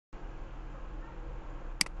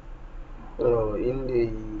Une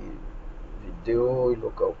des vidéos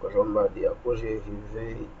ilokauka dia ko j'ai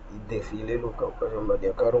vu défiler lokauka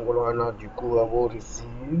dia karongolana du coup avoir ici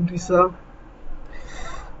ça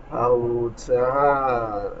au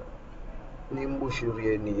tsaha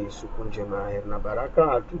nimbushuriye ni siku njema na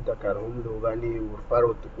baraka tutakarundo bali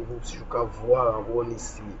urfaro tukushuka voix aboni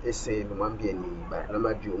si ese nimwambie ni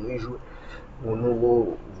barnama dio mwijwe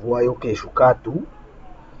munugo voix yoke shukatu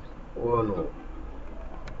ono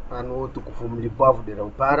anu tukufu mlibavu de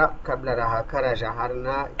upara kabla rahakara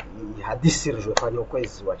jaharna hadisi rjofanya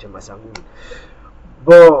kwezi wache masangu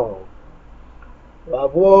bon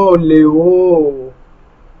wabo leo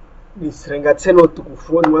nisrenga tseno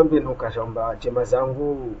tukufu mwambie nokashamba chema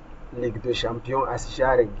zangu Ligue de Champions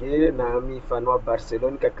asisharege na mi fanwa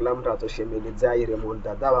Barcelone ka klam rato shemele zaire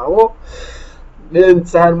montada wao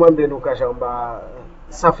l'ensar mwambie nokashamba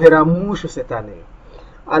ça fera mouche cette année.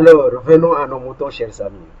 Alors venons à nos moutons chers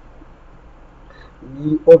amis.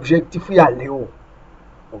 L'objectif ya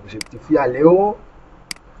Léo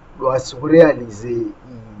doit se réaliser.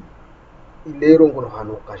 Il est rongo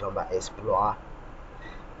hano kajamba exploit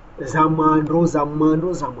zamandro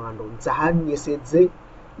ntsahani yesedze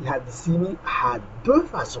ihadisini ha deux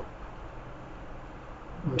façons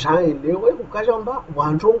mthae Léo ukajamba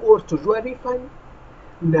wanjongo tujua rifani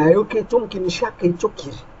nayo keto mkinisha keto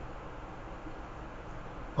kiri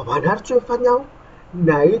babanar tsofanyao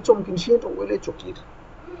nayo to mkinisha to wele chokiri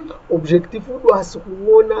objectif doit se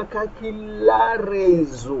kuona ka kila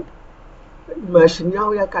réseau machine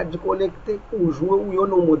yao ya carte connecté ou jouer ou yon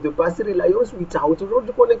mot de passe reliance ou ta toujours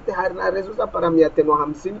de connecter har na réseau ça para mia teno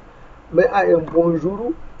 50 mais à un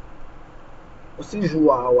bonjour aussi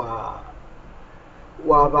joua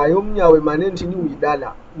wa bayom nyawe manenti ni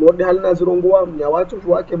uidala modal na zirongo wa mnya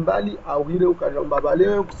watu wake mbali au hire ukajamba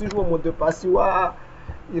bale kusijua mot de passe wa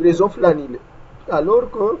réseau fulani ile alors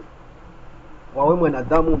que wawe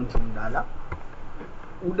mwanadamu mtundala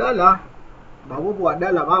udala babo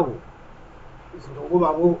wadala babo zirongo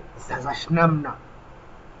babo sazashinamna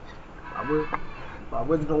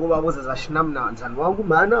babo zirongo babo sazashinamna nzani wangu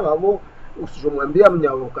maana babo usijomwambia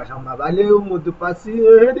mnyawe ukashamba bale mot de passe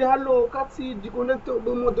hede halo kati disconnecte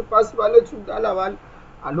do mot de passe bale tudala bale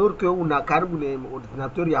alors que una karibu na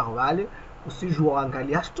ordinateur ya wale usijua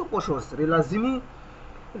angalia stoko chose relazimi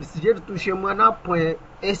si touché mwana point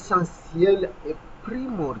essentiel et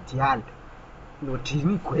primordial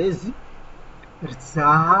notini kwezi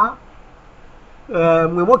ritsa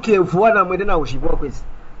mwemoke vuana mwende na ushibwa kwezi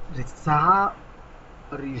ritsa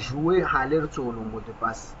rejouer haler tsono mot de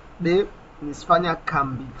passe de nisifanya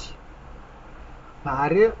kambiti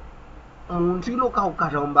pare unjilo ka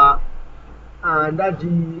ukajamba anda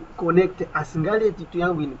di connect asingale titu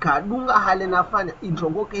yangu ni kadunga hale nafanya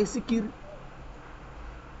intongoke isikiri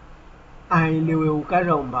ailewe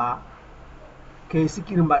ukajamba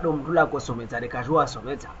kesikiri mbado mtula kosomeza rekajua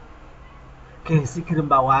someza kesikiri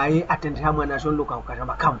mba wae atendea mwana shondo ka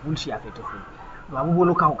ukajamba kamvunshi afetefu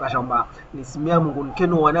babubono ka ukajamba nisimia mungu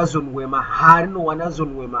nkeno wanazonwema harino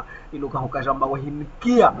wanazonwema iloka ukajamba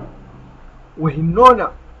wahinikia wahinona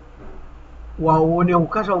waone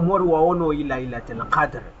ukaja umori waono ila tena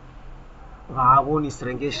qadr waaboni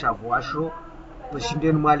srengesha bwasho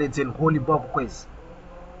bashindeni male zen holy bob kwezi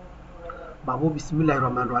babu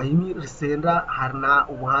bismillahirrahmanirrahim risenda harna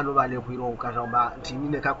umuhano bale kwiro ukajamba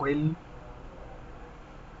ntimine ka kweli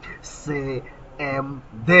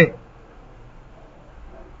CMD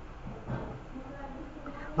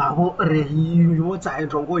babu rehi yota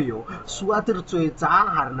entongo yo suatir tsoetsa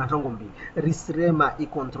harna tongo mbi risrema I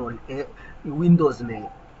control e Windows ne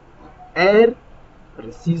R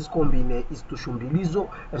recise combine istushumbilizo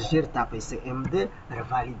reger tape CMD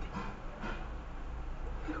revalide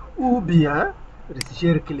ou bien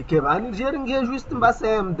reger cliquer bani reger nge juste mba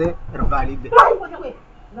CMD revalide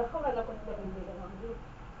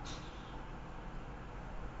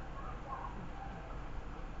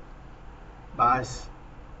bas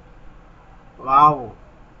wow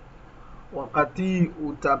wakati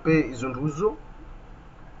utape izonduzo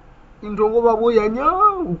indongo babo yanya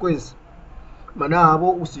ukwezi mana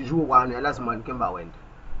abo usijua wana lazima nikemba wende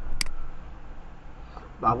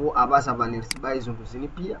babo abasa banirsi baizonduzini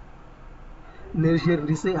pia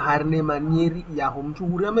nejerise harne manieri ya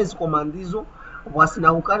homchuri amezi komandizo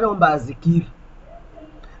wasina ukara omba zikiri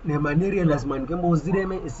ne manieri lazima nikemba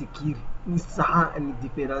uzireme zikiri ni saha ni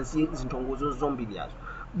differentier zintongozo zombili yazo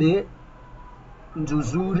be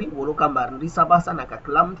nzuzuri wolokamba ndisa basa na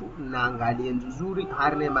kakila mtu na angalie nzuzuri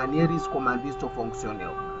harne manieri scomandisto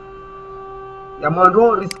fonctionnel ya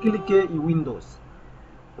mwando riskilike I Windows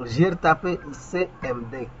j'ai tapé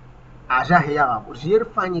CMD aja heya babo j'ai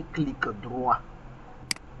fanye clic droit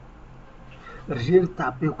j'ai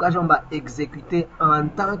tapé quand on va exécuter en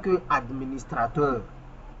tant qu'administrateur.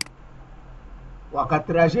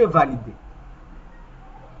 Wakati j'ai validé.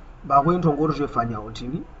 Bah oui, donc je fais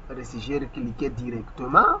un si j'ai cliqué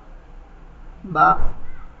directement. Bah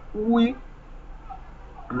oui.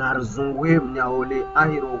 Narzungwe mnyaole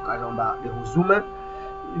ahiro kajamba de huzuma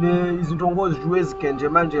ne izitongozi juwezi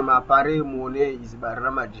kenjema njema pare muone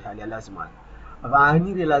izibarama jihali lazima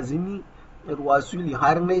vaanire lazimi Roissul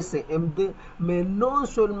harne CMD mais non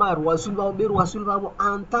seulement Roissul va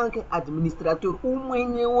en tant qu'administrateur ou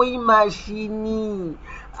mwenyewe machine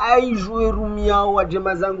ai jouer rumia wa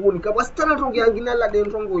jema zanguni kabwa stana tonge angina la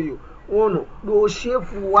dentongo yo ono do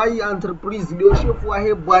chef wa entreprise do chef wa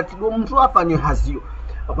he boîte do mtu afanye hazio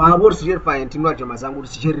Babor si j'ai fait un timbre de mazangour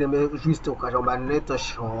si j'ai remis juste au cas où on net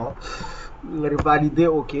show revalider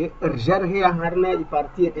ok j'ai harne i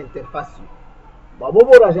partie interface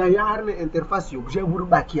babor j'ai harne interface j'ai voulu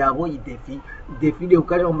bakiabo i défi de au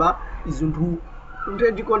cas où ils ont tout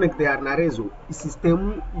connecté à na réseau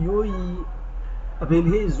système yo i avec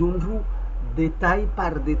les ont détail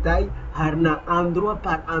par détail harna endroit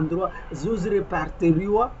par endroit zos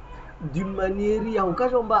répartir d'une manière ya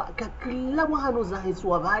ukajomba kakila mwana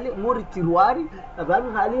zahiswa vale mori tiruari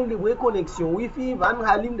van halinde we connexion wifi van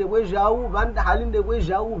halinde we jau van halinde we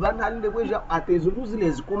jau van halinde we jau atezuluzi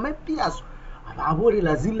les comme piaço abori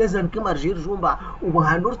lazim les que marger jomba ou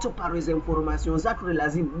hanor to par les informations za tu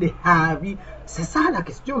lazim de havi c'est ça la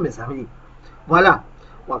question mes amis voilà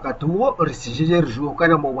wakati huo risijere juu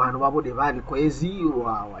kana mwana wabo de vali kwezi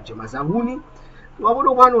wa jema zanguni wabo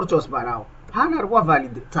do mwana urtos barao hana rwa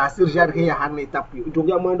valide tasir jarhe ya hana etapu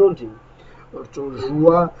itongia mwandonti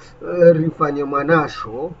tojua rifanye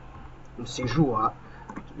manasho msijua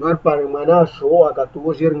nor pare manasho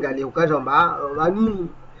akatuo jeringali ukajamba vani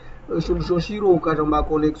shulshoshiro ukajamba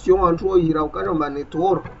connexion antro ira ukajamba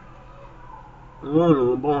network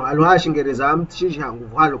bon alwa shingereza amtishije hangu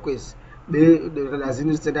valo kwesi de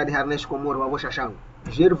lazini standard harnesh komor wabo shashangu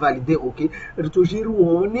jer valide ok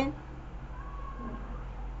ritojiru one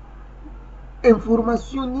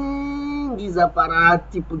information des appareils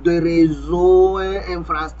type de réseau,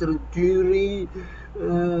 infrastructure,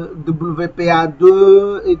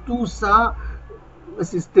 WPA2 et tout ça,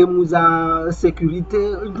 système de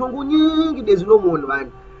sécurité, des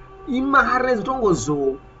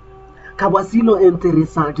Kabasino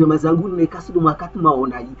intéressant, je m'azangoune kasi de makati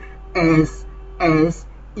maonai. SSID,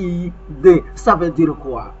 ça veut dire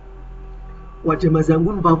quoi? Wajema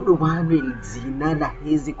zangu bavudo bane zina la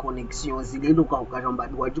hizi connexions zilelo kwa ukajamba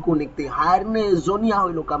waju connecte harne zoni yao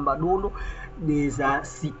ilo kamba dono neza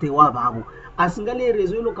site wa babu asingale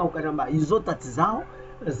rezo ilo kwa ukajamba izo tatizao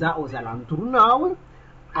zao za lanturu nawe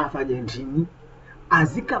afanye njini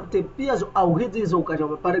azikapte pia zo au hezi zo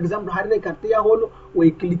ukajamba par exemple harne karte ya holo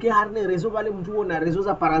we clique harne rezo vale mtu na rezo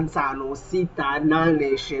za paransano sita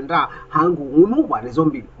nane shenda hangu hunu wa rezo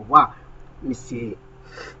mbili wa monsieur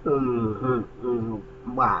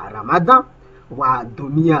wa Ramadan wa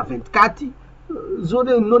dunia 24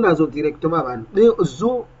 zone nonazo directement ban de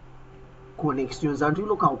zo connexion zantu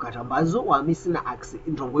loka ukatambazo wa misina access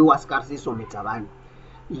ndongwe wa scarce someta bani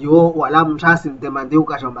yo wala mtasi ndemande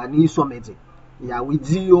ukatambani somete ya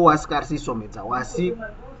widio wa scarce someta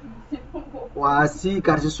wasi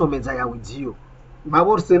karse someta ya widio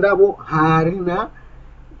babor sendabo harina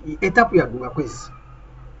etape ya dunga kwezi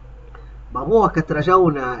babo wakatraja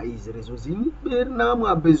ona izi rezozini berna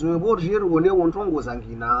mwa besoin borger wone wontongo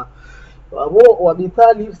zangina babo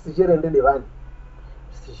wabitali sijere ndele bani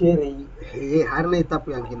sijere harna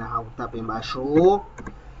etape yangina hautape masho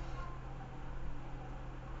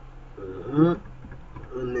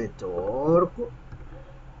network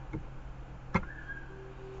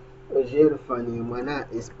j'ai fani mana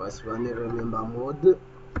espace vane remember mode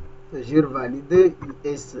j'ai validé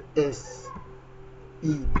ISS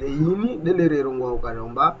ideini delerero ngwa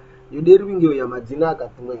ukaromba yoderwingyo ya madzina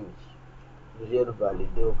akatumwengi j'ai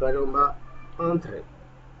validé ukaromba entre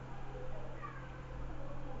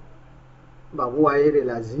babu waere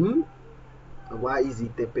lazini wa izi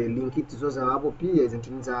tepe linki tizoza hapo pia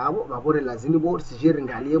izintumiza hapo babore lazini bo sijeri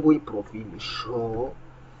ngalie bo profile show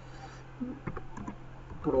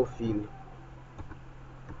profile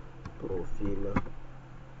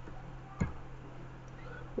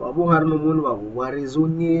wabo harno mun wabo wa réseau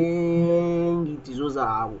nyengi tizoza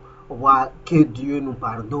hapo wa que Dieu nous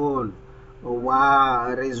pardonne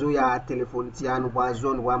wa réseau ya téléphone tiano wa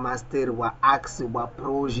zone wa master wa axe wa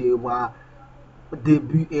projet wa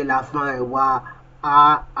début et la fin wa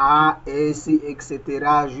A, S,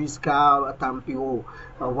 etc. jusqu'à Tampio,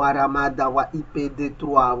 wa Ramada, wa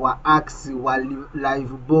IPD3, wa Axe, wa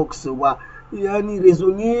Livebox, wa yani rezo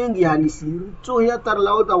nyingi halisiri to ya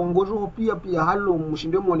tarlao taongozo pia halo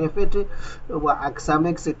mshinde monefete wa aksame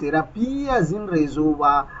etc pia zin rezo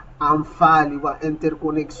wa amfali wa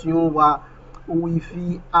interconnexion wa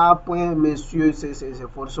wifi a point monsieur c'est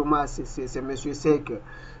forcément c'est monsieur sec.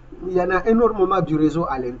 Il y en a énormément du réseau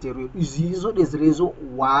à l'intérieur. Ils ont des réseaux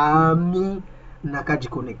wami nakaji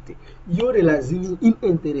connecté. Yore lazini in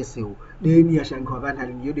intéressé ou deni ya shangwa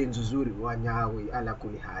vanhali yode nzuzuri wanyawe ala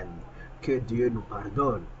kuli hali. Que Dieu nous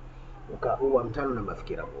pardonne. Ukahuwa mtano na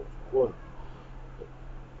mafikira mbovu.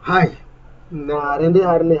 Hai. Na rende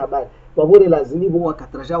harne habari. Wabore lazini bo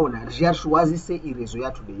wakatraja wana rjiar shwazi se irezo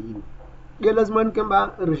yatu de ini. Ge lazima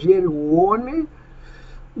nkemba rjier wone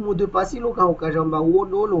mo de pasi loka ukajamba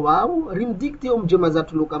wodo lo wao rimdikte omjema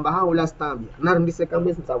zatu lokamba hao la stambia. Na rindise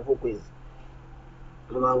kambe nsavo kwezi.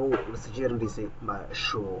 Lwawo rjier ndise ba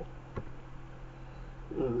show.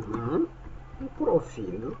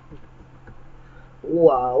 Profil.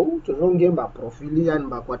 Wow, tuzonge mba profili yani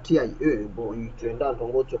mba kwa tia bo itwenda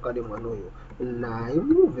ndongo chokale mwanoyo na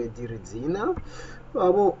imu vedire dzina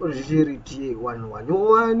abo jiritie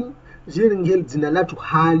wani jiringel dzina latu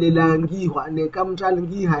hale langihwa ne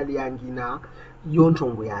kamtalingi hali yangina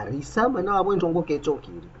yontongo ya risa mana abo ntongo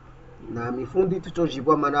kechokiri na mifundi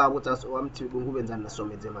tutojibwa mana abo taso wamtibungu benza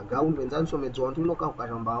nasomedze magaun benza nsomedze wantu loka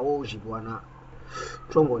ukajamba o jibwana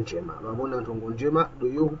tongo njema babona tongo njema do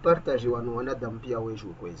yo partage wanu wanadamu pia weju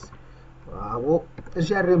kwezi abo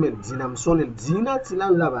jaremel dzina msonel dzina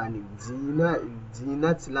tsilan labani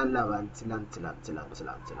dzina tsilan labani tsilan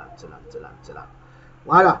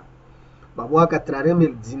voilà babo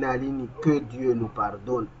akatraremel dzina lini que Dieu nous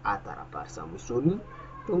pardonne atara par sa musoni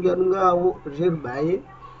tongia ngao jerbaye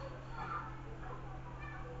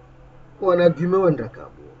wana dume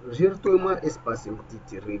wandakabo Gertoima espace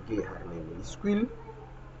mtiti rege harneme squil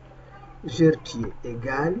gertie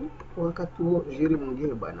égal wakatu geri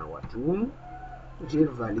mungie bana watu ger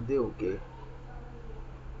valide ok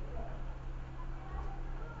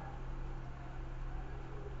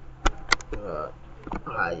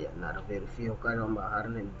haya na verifio kama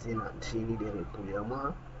harne dzina chini de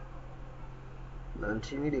repuliama na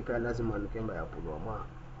chini de kala lazima nikemba ya pulwama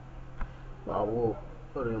bawo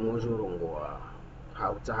remojo rongoa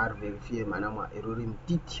hautar verifier manama errori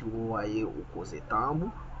mtiti waye ukose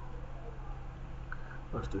tambu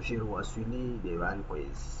parce que j'ai reçu des van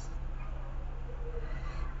quiz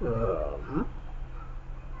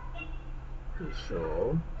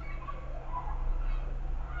so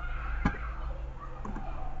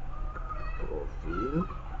profil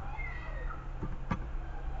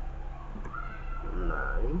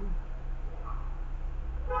 9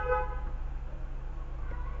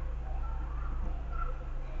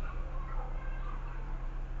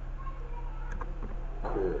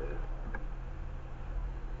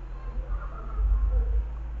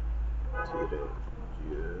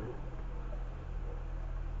 Dieu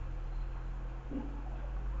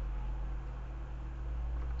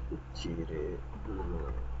tirer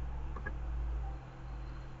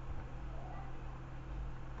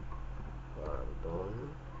pardon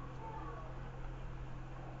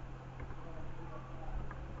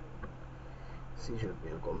si j'ai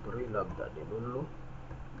bien compris l'abda de lolo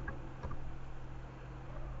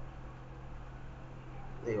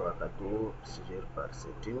et wakati si j'ai par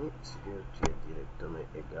setting si j'ai directement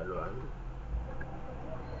égal à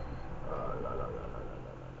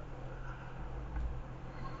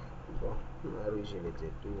bon Marie je les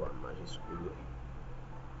ai tout en majuscule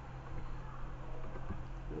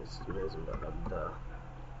mais l'abda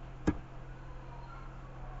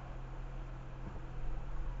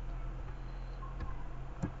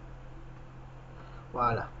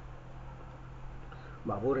voilà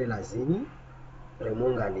babore lazini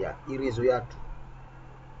remongalia irezo yatu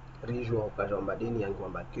rijwa ukajamba deni yangu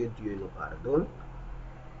kwamba que Dieu nous pardonne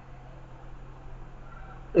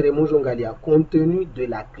remojo ngalia contenu de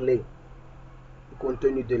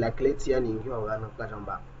la clé tiani ingiwa wana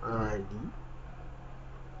ukajamba andi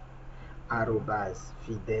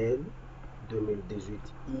 @fidèle 2018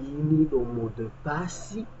 ini do mot de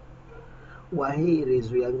passe wahe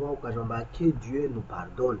rezo yangu ukajamba que Dieu nous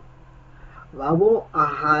pardonne wabo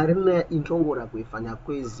aharina intongora kuifanya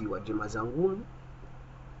kwezi wa jema zangu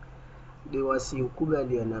de wasi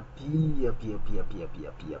ukubaliana pia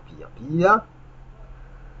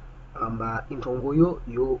amba intongoyo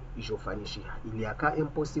yo ijofanisha iliaka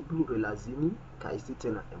impossible lazimi kaisi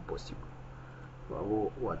tena impossible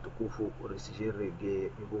wabo watukufu resije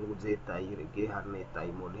rege ibunguze tai rege harne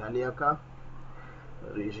tai modi haliaka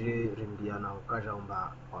reje rimbiana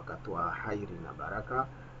ukajamba wakatwa hairi na baraka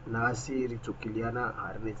na asiri tukiliana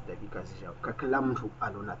harne dakika zija kakila mtu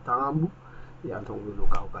alona tambu ya ntongo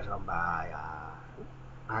loka ukashamba ya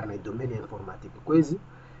harna domaine informatique kwezi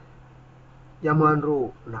ya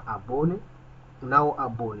mwandro na abone nao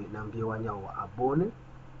abone na mbie wanyao wa abone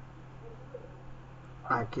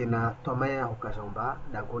akena tomaya ukashamba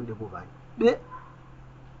dagonde buvani be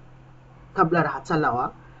kabla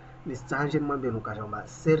rahatsalawa ni stanje mwambie ukashamba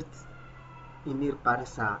certes inir par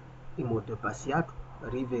sa imo de pasiatu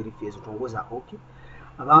reverifier zitongoza okay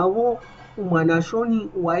abavo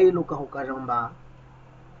umwanashoni wailo kahukajamba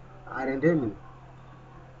arendeni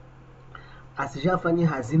asijafanye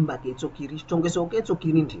hazimba ketso kiri tongeso ketso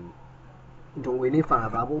kiri ndini ndongwene fa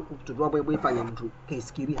abavo kutudwa bwe fanya mtu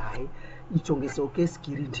keskiri hai itongeso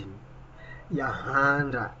keskiri ndini ya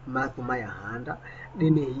handa mathuma ya handa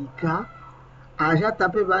dene hika aja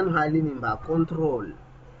tape van halini mba control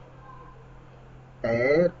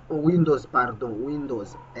R, Windows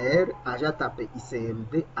R, aja tape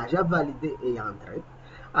ICMD, aja valide et entrer,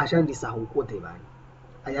 aja ndisa hukote bani.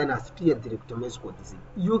 Aya naspire directement ce qu'on disait.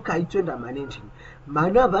 Yo kaitwenda managing.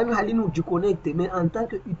 Mana van halinu déconnecter mais en tant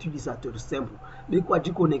que utilisateur simple. Mais quoi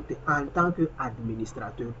déconnecter en tant que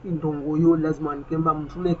administrateur. Indongo yo lazima nkemba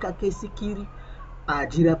mtune kake sikiri.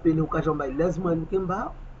 Ajira pele ukajamba lazima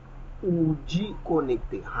nkemba uji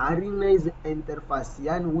connecté harina is interface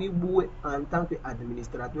yani wibuwe en tant que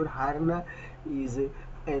administrateur harina is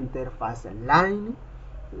interface line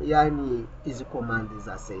yani is commande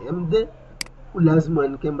za CMD lazima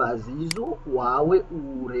nkemba zizo wawe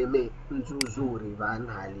ureme nzuzuri van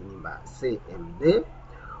halini ba CMD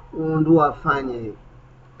undu afanye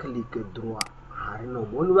clic droit harina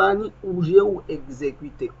monwani uje u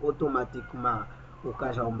exécuter automatiquement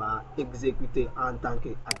ukajamba exécuter en tant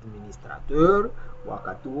qu'administrateur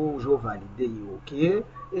wakati wo ujo valider ok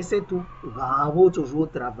et c'est tout bravo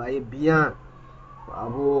toujours travailler bien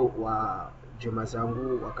bravo wa jema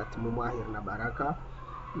zangu wakati mumahir na baraka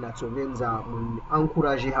na tsovenza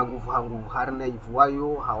encourager hangu harna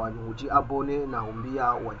ivuayo hawanyuji abone na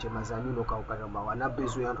humbia wa jema zangu ka ukajamba wana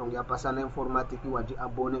besoin ya ntongia pasana informatique waji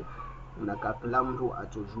abone na kapla mtu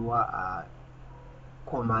atojua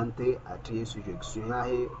commenter atie suggestion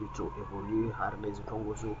yahe rito evolue harne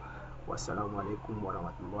zitongozo. Wassalamu alaikum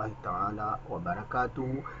warahmatullahi ta'ala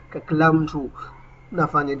wabarakatuh. Kila mtu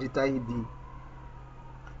nafanya jitahidi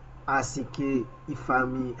asike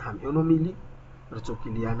ifami hamionomili rito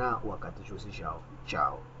kiliana wakati josi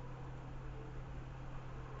chao.